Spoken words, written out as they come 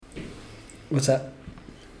What's that?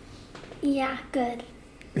 Yeah, good.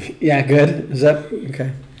 Yeah, good. Is that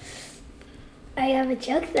okay? I have a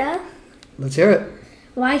joke though. Let's hear it.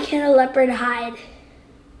 Why can't a leopard hide?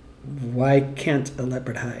 Why can't a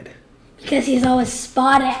leopard hide? Because he's always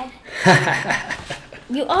spotted.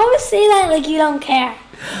 You always say that like you don't care.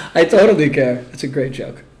 I totally care. It's a great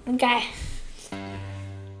joke. Okay.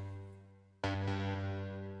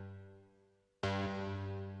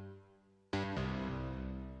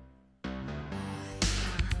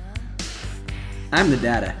 I'm the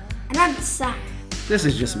data. And I'm the son This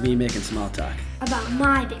is just me making small talk. about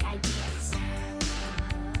my big ideas.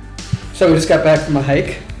 So we just got back from a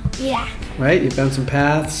hike, Yeah. right? You found some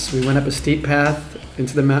paths. We went up a steep path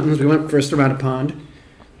into the mountains. We went first around a pond,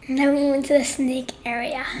 And then we went to the snake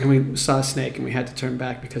area. and we saw a snake, and we had to turn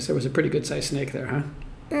back because there was a pretty good-sized snake there, huh?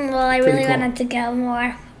 Well, I Pretty really cool. wanted to go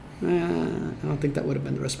more. I don't think that would have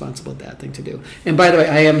been the responsible dad thing to do. And by the way,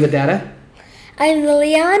 I am the data, I'm the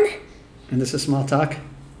Leon. and this is small talk.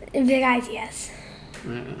 Big ideas.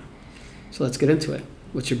 So let's get into it.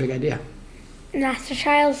 What's your big idea? Master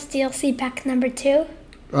Trials DLC pack number 2.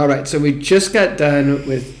 All right, so we just got done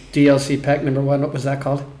with DLC pack number 1. What was that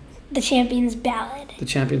called? The Champion's Ballad. The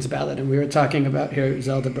Champion's Ballad, and we were talking about here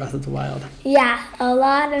Zelda Breath of the Wild. Yeah, a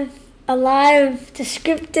lot of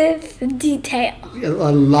descriptive detail.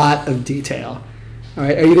 A lot of detail. All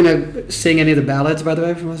right, are you gonna sing any of the ballads, by the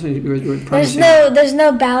way, from us? We were There's promising.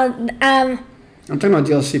 no ballad. I'm talking about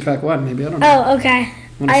DLC pack 1. Maybe I don't know. Oh, okay.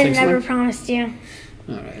 Wanna I sing never something? promised you.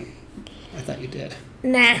 All right, I thought you did.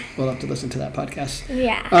 Nah. We'll have to listen to that podcast.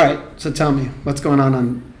 Yeah. All right, so tell me what's going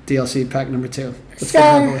on DLC pack number 2. Let's So-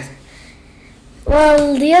 get it over with.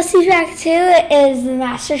 Well, DLC pack 2 is the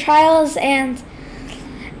Master Trials, and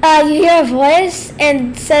you hear a voice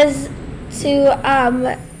and it says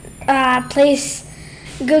to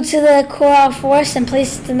go to the Coral Forest and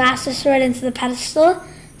place the Master Sword into the pedestal.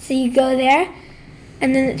 So you go there,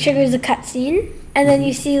 and then it triggers a cutscene, and then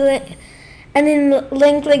you see and then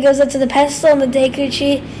Link goes up to the pedestal, and the Deku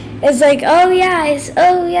Tree is like, oh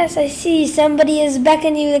yes, I see. Somebody is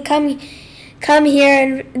beckoning you to come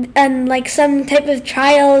here, and like some type of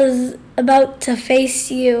trial is about to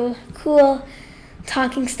face you. Cool,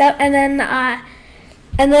 talking stuff, and then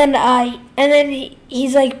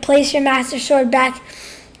he's like, place your Master Sword back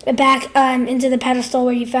into the pedestal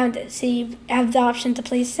where you found it. So you have the option to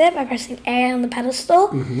place it by pressing A on the pedestal.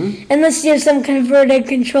 Mm-hmm. Unless you have some converted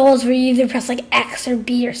controls where you either press like X or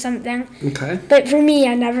B or something. Okay, But for me,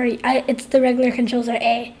 it's the regular controls are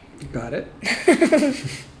A. got it.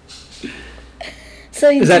 So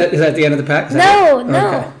Is that the end of the pack? Is that No, it? no.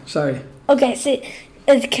 Okay, sorry. Okay, so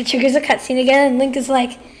it triggers a cutscene again, and Link is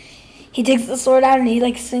like, he takes the sword out and he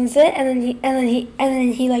like swings it, and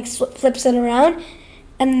then he like flips it around,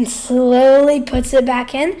 and slowly puts it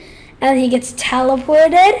back in, and he gets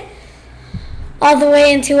teleported all the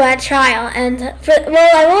way into a trial. And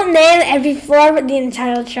I won't name every floor, but the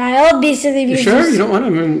entire trial. Basically, You sure? You don't want to? I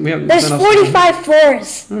mean, we have. there's 45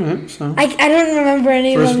 floors. All right, so. I don't remember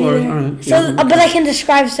any First of them floor, either. all right, So, yeah. but I can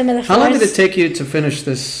describe some of the How floors. long did it take you to finish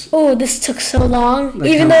this? Oh, this took so long. Like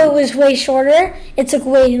Even how- though it was way shorter, it took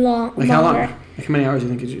way longer. Like how long? Like how many hours do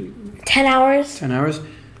you think you? 10 hours. 10 hours.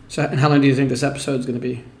 So, and how long do you think this episode's going to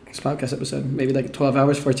be? This podcast episode, maybe like 12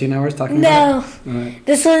 hours, 14 hours talking about it? No, All right.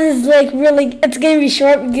 this one is like really. It's gonna be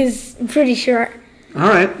short because pretty short. All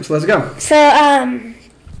right, so let's go. So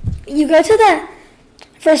you go to the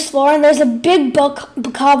first floor and there's a big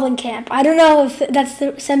bokoblin camp. I don't know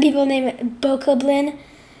if some people name it bokoblin,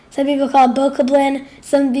 some people call it bokoblin,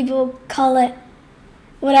 some people call it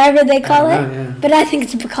whatever they call I it. don't know, yeah. But I think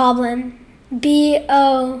it's bokoblin.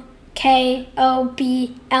 Bokoblin.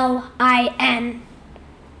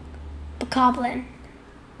 Bokoblin.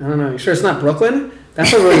 I don't know. You sure it's not Brooklyn?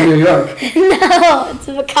 That's where we're in New York. No, it's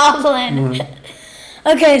a bokoblin.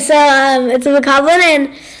 Okay, so it's a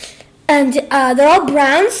bokoblin, and they're all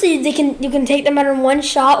brown, so you can take them out in one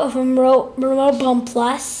shot with a remote One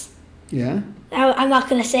Plus. Yeah. I'm not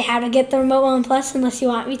gonna say how to get the remote One Plus unless you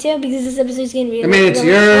want me to, because this episode is gonna be. I mean, it's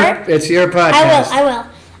your podcast. I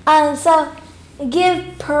will. So give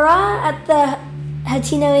Pura at the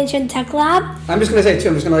Hatino Ancient Tech Lab. I'm just gonna say too.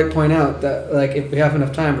 I'm just gonna point out that if we have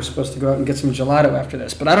enough time, we're supposed to go out and get some gelato after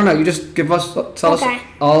this. But I don't know. You just tell us Okay.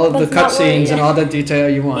 all of the Let's not worry, cutscenes and yeah. all the detail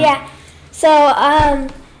you want. Yeah. So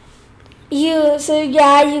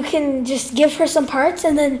you can just give her some parts,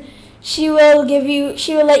 and then she will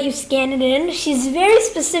let you scan it in. She's very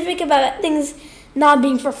specific about things not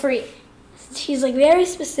being for free. She's like very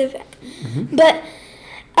specific. Mm-hmm. But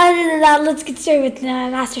other than that, let's get started with the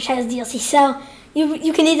Master Trials DLC. So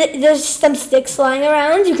you can there's some sticks lying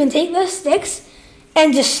around. You can take those sticks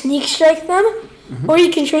and just sneak strike them, or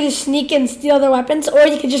you can try to sneak and steal their weapons, or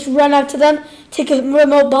you can just run up to them, take a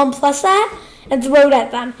remote bomb plus that, and throw it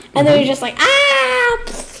at them. And then you're just like,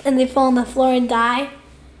 and they fall on the floor and die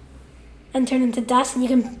and turn into dust,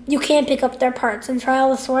 and you can't pick up their parts. In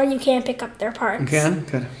Trial of the Sword, you can't pick up their parts. You can?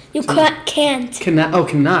 Good. You can't. Cannot. Oh,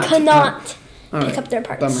 cannot. Cannot All pick right. up their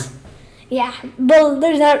parts. Bummer. Yeah,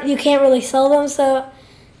 but you can't really sell them, so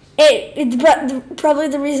probably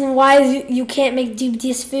the reason why is you can't make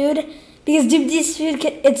Dubdi's food, because Dubdi's food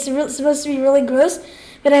supposed to be really gross,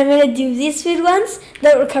 but I made a Dubdi's food once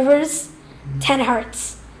that recovers 10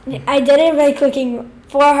 hearts. I did it by cooking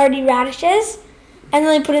 4 hearty radishes, and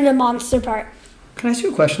then I put in a monster part. Can I ask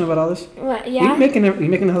you a question about all this? What, Are yeah? you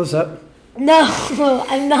making all this up? No,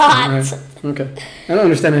 I'm not. All right. Okay. I don't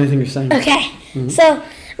understand anything you're saying. Okay, so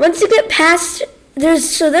once you get past,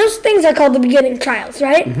 those things are called the beginning trials,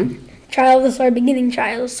 right? Trial of the Sword, beginning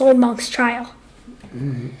trial, Sword Monk's trial.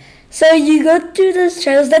 So you go through those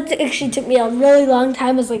trials. That actually took me a really long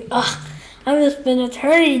time. I was like, ugh, I've just been an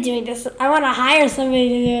eternity doing this. I want to hire somebody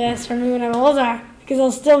to do this for me when I'm older, because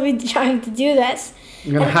I'll still be trying to do this.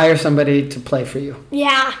 You're going to hire somebody to play for you.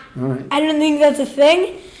 Yeah. All right. I don't think that's a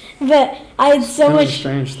thing, but I had so Kind of a much.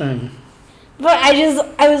 strange thing. But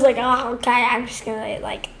I was like, oh, okay, I'm just gonna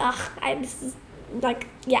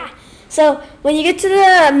yeah. So when you get to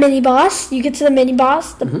the mini boss,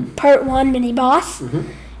 the part 1 mini boss.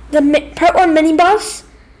 The part 1 mini boss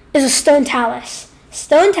is a stone talus.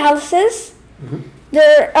 Stone taluses,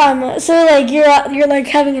 they're so like you're like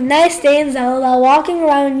having a nice day in Zelda, walking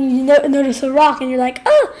around, and you notice a rock, and you're like,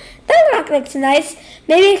 oh, that rock looks nice.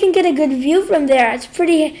 Maybe I can get a good view from there. It's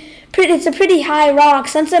it's a pretty high rock.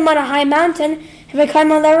 Since I'm on a high mountain, if I climb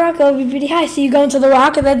on that rock, it'll be pretty high. So you go into the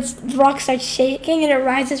rock, and then the rock starts shaking, and it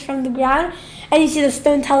rises from the ground, and you see the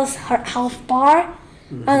stone talus health bar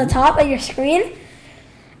on the top of your screen.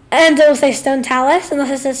 And it will say stone talus, unless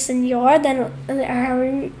it says senior, then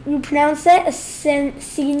however you pronounce it,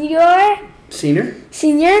 senior. Senior.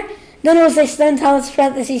 Then it will say stone talus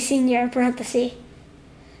parentheses senior parentheses.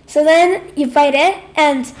 So then you fight it,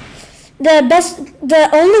 and the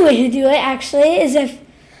only way to do it actually is if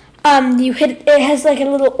you hit, it has like a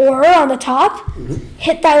little aura on the top,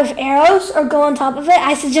 hit that with arrows or go on top of it.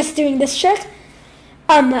 I suggest doing this trick,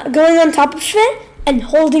 going on top of it and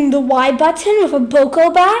holding the Y button with a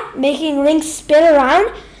Boko bat, making Link spin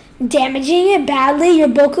around, damaging it badly. Your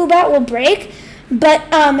Boko bat will break, but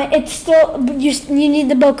it's still, you need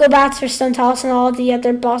the Boko bats for Stone Talus and all the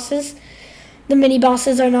other bosses. The mini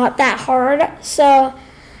bosses are not that hard, so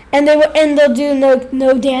and they'll do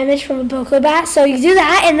no damage from a Boko bat. So you do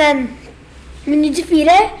that, and then when you defeat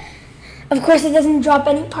it, of course it doesn't drop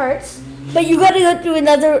any parts, but you got to go through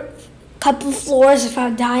another couple floors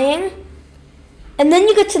without dying. And then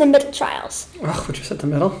you get to the middle trials. Oh, we're just at the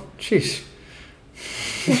middle? Jeez.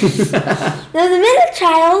 Now the middle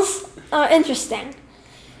trials are interesting.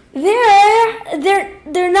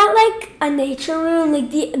 They're not like a nature room.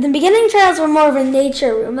 Like the beginning trials were more of a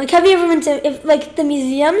nature room. Like, have you ever been to like the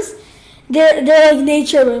museums? They're like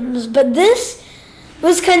nature rooms, but this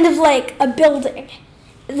was kind of like a building.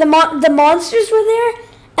 The monsters were there,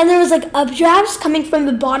 and there was like updrafts coming from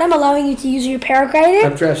the bottom, allowing you to use your paraglider.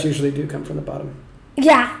 Updrafts usually do come from the bottom.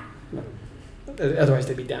 Yeah. Otherwise,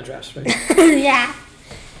 they'd be downdrafts, right? Yeah.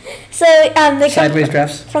 So they Sideways come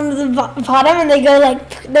drafts? from the bottom, and they go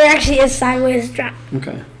like, there actually is sideways draft.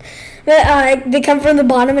 Okay. But they come from the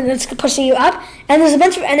bottom, and it's pushing you up. And there's a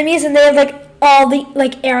bunch of enemies, and they have like all the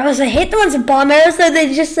like arrows. I hate the ones with bomb arrows. So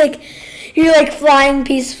they just like, you're like flying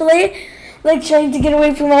peacefully, like trying to get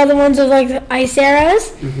away from all the ones with like the ice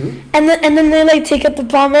arrows. And then they like take up the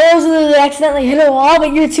bomb arrows, and then they accidentally hit a wall,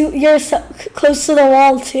 but you're so close to the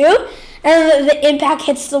wall too. And the impact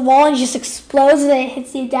hits the wall and just explodes, and then it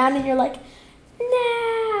hits you down, and you're like,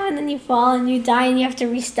 no, and then you fall and you die, and you have to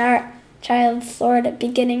restart Trial of the Sword at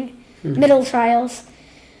beginning, middle trials.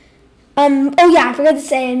 Oh yeah, I forgot to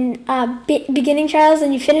say, in beginning trials,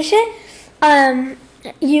 and you finish it,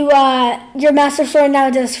 your Master Sword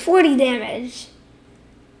now does 40 damage.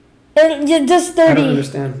 It does 30. I don't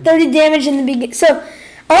understand. 30 damage in the beginning. So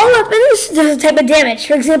all weapons does a type of damage.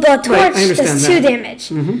 For example, a torch does 2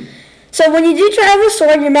 damage. So when you do Trial of the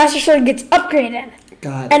Sword, your Master Sword gets upgraded.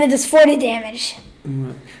 God. And it does 40 damage.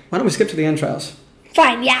 Why don't we skip to the end trials?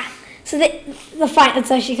 Fine, yeah. So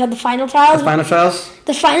it's actually called the final trials. The final trials?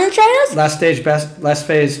 The final trials? Last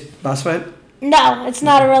phase, boss fight? No, it's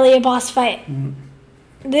not really a boss fight.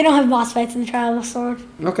 They don't have boss fights in Trial of the Sword.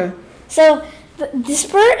 Okay. So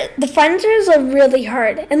the final trials are really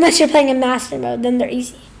hard. Unless you're playing in Master Mode, then they're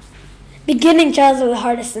easy. Beginning trials are the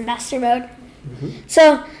hardest in Master Mode.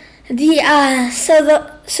 So The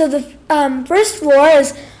first floor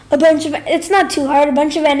is a bunch of. It's not too hard. A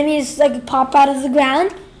bunch of enemies like pop out of the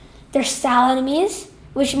ground. They're style enemies,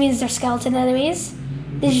 which means they're skeleton enemies.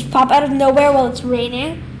 They just pop out of nowhere while it's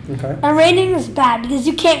raining. Okay. And raining is bad because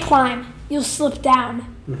you can't climb. You'll slip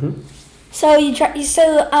down. Mm-hmm. So you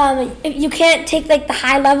can't take like the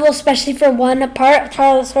high level, especially for one part of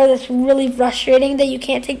Charles Sword. That's really frustrating that you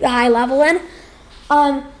can't take the high level in.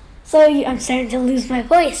 I'm starting to lose my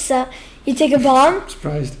voice. So you take a bomb.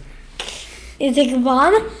 Surprised. You take a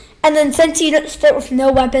bomb, and then since you don't start with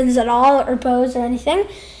no weapons at all or bows or anything,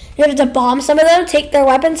 you have to bomb some of them, take their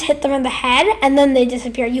weapons, hit them in the head, and then they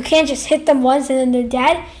disappear. You can't just hit them once and then they're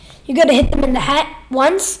dead. You got to hit them in the head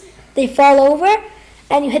once, they fall over,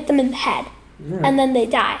 and you hit them in the head, and then they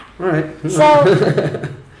die. All right. So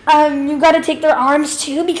you got to take their arms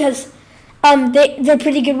too because they're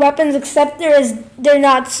pretty good weapons, except they're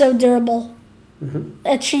not so durable.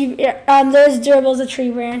 Mm-hmm. They're as durable as a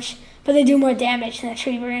tree branch, but they do more damage than a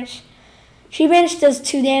tree branch. Tree branch does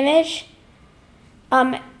 2 damage.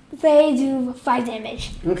 They do 5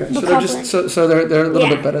 damage. Okay, so they're a little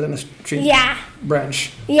bit better than a tree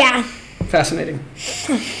branch. Yeah. Fascinating.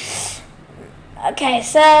 Okay,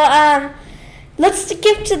 so let's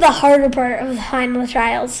skip to the harder part of the final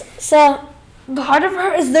trials. So the harder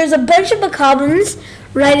part is there's a bunch of bokoblins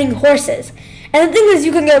riding horses, and the thing is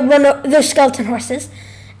you can get they're skeleton horses.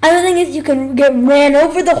 And the thing is you can get ran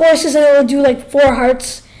over the horses and it will do like 4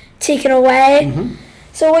 hearts taken away. Mm-hmm.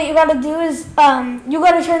 So what you gotta do is you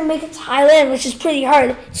gotta try to make it to high land, which is pretty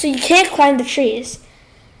hard. So you can't climb the trees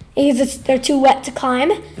because they're too wet to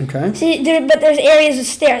climb. Okay. But there's areas with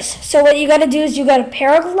stairs. So what you gotta do is you gotta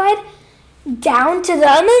paraglide down to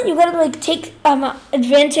them. You gotta like take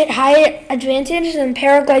high advantage and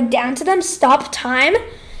paraglide down to them. Stop time,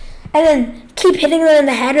 and then keep hitting them in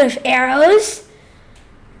the head with arrows.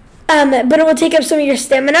 But it will take up some of your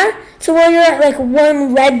stamina. So while you're at like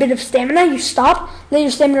 1 red bit of stamina, you stop, let your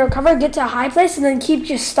stamina recover, get to a high place, and then keep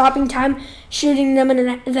just stopping time, shooting them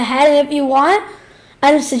in the head. And if you want,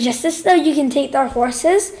 I don't suggest this though, you can take their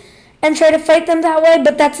horses and try to fight them that way,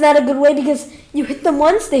 but that's not a good way because you hit them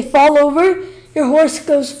once, they fall over, your horse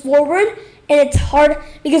goes forward, and it's hard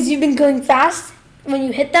because you've been going fast when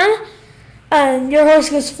you hit them. Your horse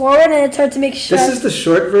goes forward, and it's hard to make sure. This is the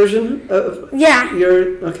short version of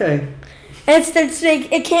okay. And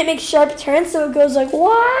it can't make sharp turns, so it goes like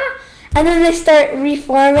wah, and then they start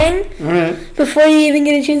reforming. All right. Before you even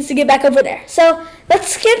get a chance to get back over there. So let's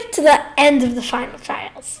skip to the end of the final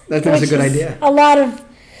trials. That's a good idea. A lot of.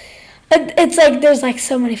 It's like there's like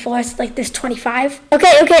so many floors. Like there's 25.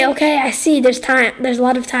 Okay. I see. There's time. There's a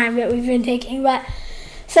lot of time that we've been taking, but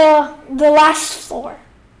so the last floor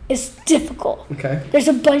is difficult. Okay. There's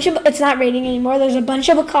a bunch of. It's not raining anymore. There's a bunch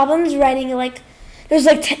of bokoblins riding like. There's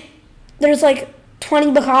like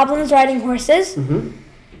 20 bokoblins riding horses. Mm-hmm.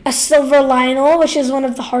 A silver Lionel, which is one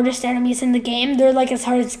of the hardest enemies in the game. They're like as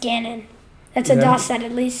hard as Ganon. That's what DOS said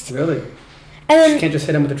at least. Really? And then you can't just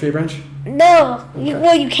hit him with a tree branch? No.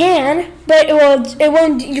 Okay. You can, but it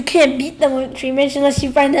won't. You can't beat them with a tree branch unless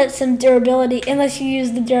you find out some durability. Unless you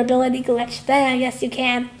use the durability glitch, then I guess you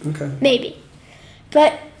can. Okay. Maybe,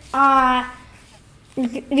 but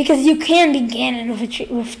because you can beat Ganon with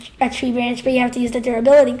a tree branch, but you have to use the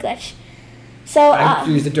durability glitch. So I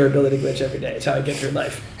use the durability glitch every day. It's how I get through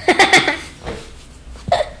life.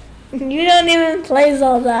 You don't even play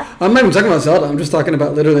Zelda. I'm not even talking about Zelda. I'm just talking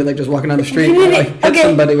about literally like just walking down the street and like hit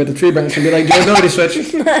somebody with a tree branch and be like, durability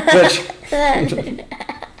switch.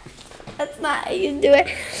 That's not how you do it.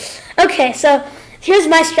 Okay, so here's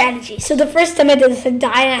my strategy. So the first time I did this, I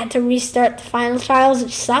died and I had to restart the final trials,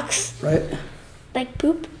 which sucks. Right. Like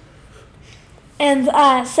poop. And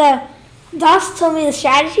so DOS told me the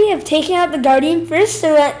strategy of taking out the Guardian first,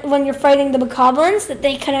 so that when you're fighting the bokoblins, that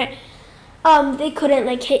they couldn't go in. They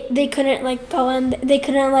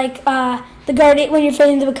couldn't like the Guardian when you're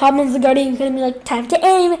fighting the bokoblins. The Guardian couldn't be like time to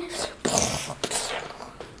aim.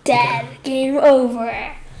 Dead. Game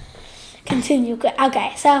over. Continue.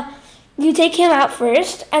 Okay, so you take him out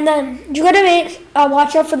first, and then you gotta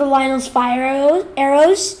watch out for the Lionel's fire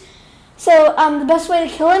arrows. So the best way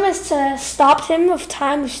to kill him is to stop him with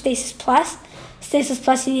time with Stasis Plus. Stasis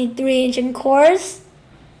Plus, you need 3 engine cores.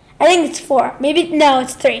 I think it's 4. Maybe no,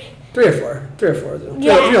 it's 3. 3 or 4. 3 or 4.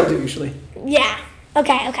 Yeah. 3 I'll do usually. Yeah.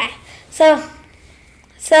 Okay. So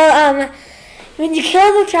when you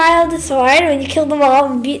kill the Child of Sword, when you kill them all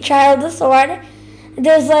and beat Child of Sword,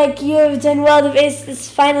 there's like you have done well to face this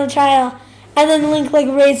final trial, and then Link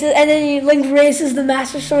raises the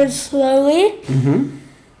Master Sword slowly. Mm-hmm.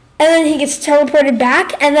 And then he gets teleported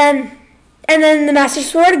back, and then And then the Master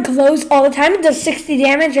Sword glows all the time. It does 60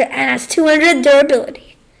 damage and has 200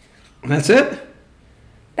 durability. That's it?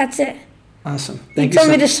 That's it. Awesome. You Thank you told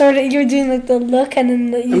so me to sort it. You were doing like the look and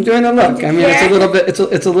then the. I'm doing a look. I mean, it's a little bit.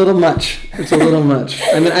 It's a little much. It's a little much.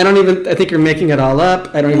 I mean, I think you're making it all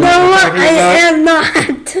up. I don't even know No, what you're talking I about. am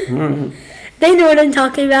not. Alright. They know what I'm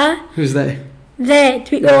talking about. Who's they? They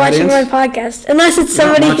people The watching my audience? podcast. Unless it's They're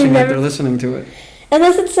not somebody who watching it, never. they're listening to it.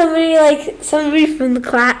 Unless it's somebody from the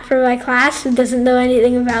class from my class who doesn't know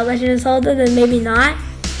anything about Legend of Zelda, then maybe not.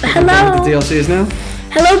 But Done hello. with the DLCs now?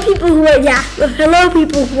 Hello, people who are Hello,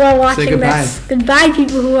 people who are watching goodbye. this. Goodbye,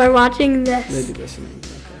 people who are watching this. They'd be listening.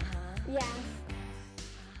 Okay. Yeah.